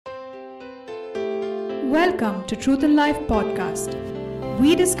Welcome to Truth in Life podcast.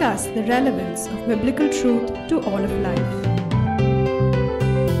 We discuss the relevance of biblical truth to all of life.